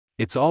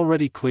It's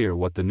already clear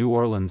what the New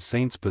Orleans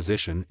Saints'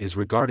 position is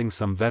regarding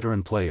some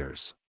veteran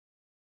players.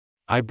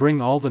 I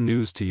bring all the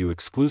news to you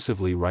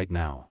exclusively right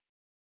now.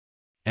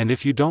 And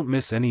if you don't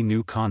miss any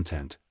new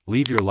content,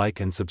 leave your like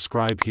and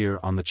subscribe here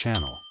on the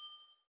channel.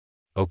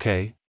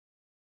 Okay?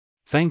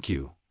 Thank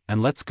you,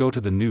 and let's go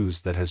to the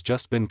news that has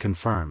just been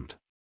confirmed.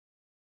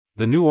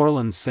 The New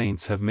Orleans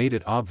Saints have made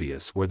it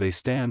obvious where they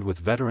stand with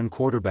veteran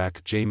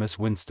quarterback Jameis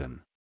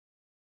Winston.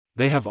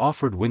 They have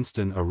offered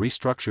Winston a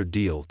restructured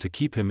deal to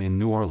keep him in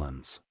New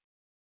Orleans.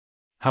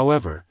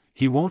 However,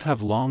 he won't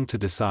have long to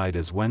decide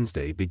as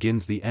Wednesday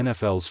begins the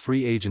NFL's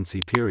free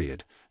agency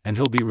period, and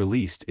he'll be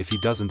released if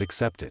he doesn't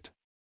accept it.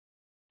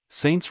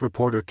 Saints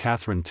reporter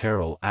Catherine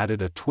Terrell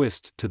added a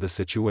twist to the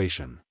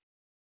situation.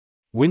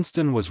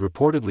 Winston was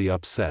reportedly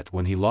upset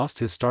when he lost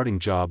his starting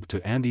job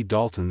to Andy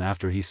Dalton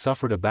after he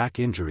suffered a back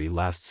injury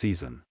last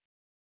season.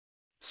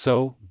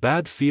 So,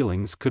 bad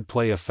feelings could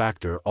play a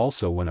factor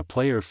also when a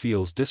player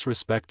feels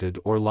disrespected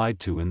or lied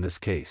to in this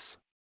case.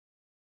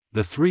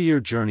 The 3-year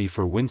journey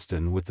for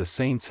Winston with the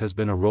Saints has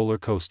been a roller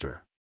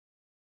coaster.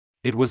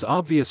 It was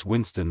obvious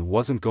Winston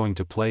wasn't going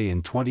to play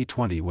in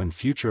 2020 when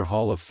future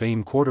Hall of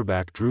Fame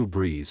quarterback Drew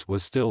Brees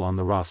was still on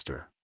the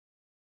roster.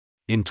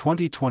 In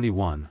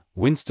 2021,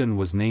 Winston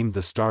was named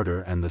the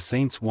starter and the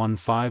Saints won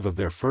 5 of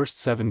their first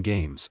 7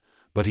 games,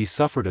 but he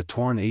suffered a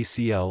torn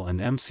ACL and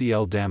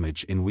MCL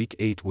damage in Week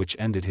 8 which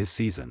ended his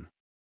season.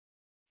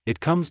 It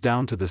comes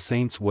down to the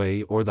Saints'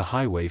 way or the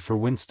highway for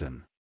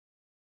Winston.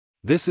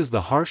 This is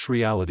the harsh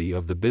reality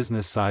of the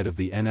business side of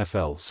the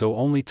NFL, so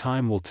only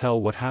time will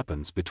tell what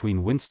happens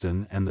between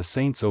Winston and the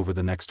Saints over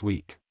the next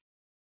week.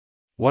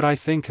 What I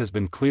think has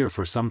been clear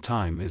for some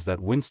time is that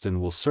Winston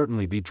will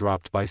certainly be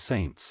dropped by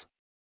Saints.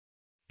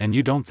 And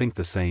you don't think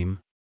the same?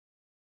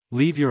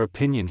 Leave your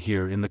opinion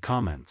here in the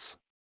comments.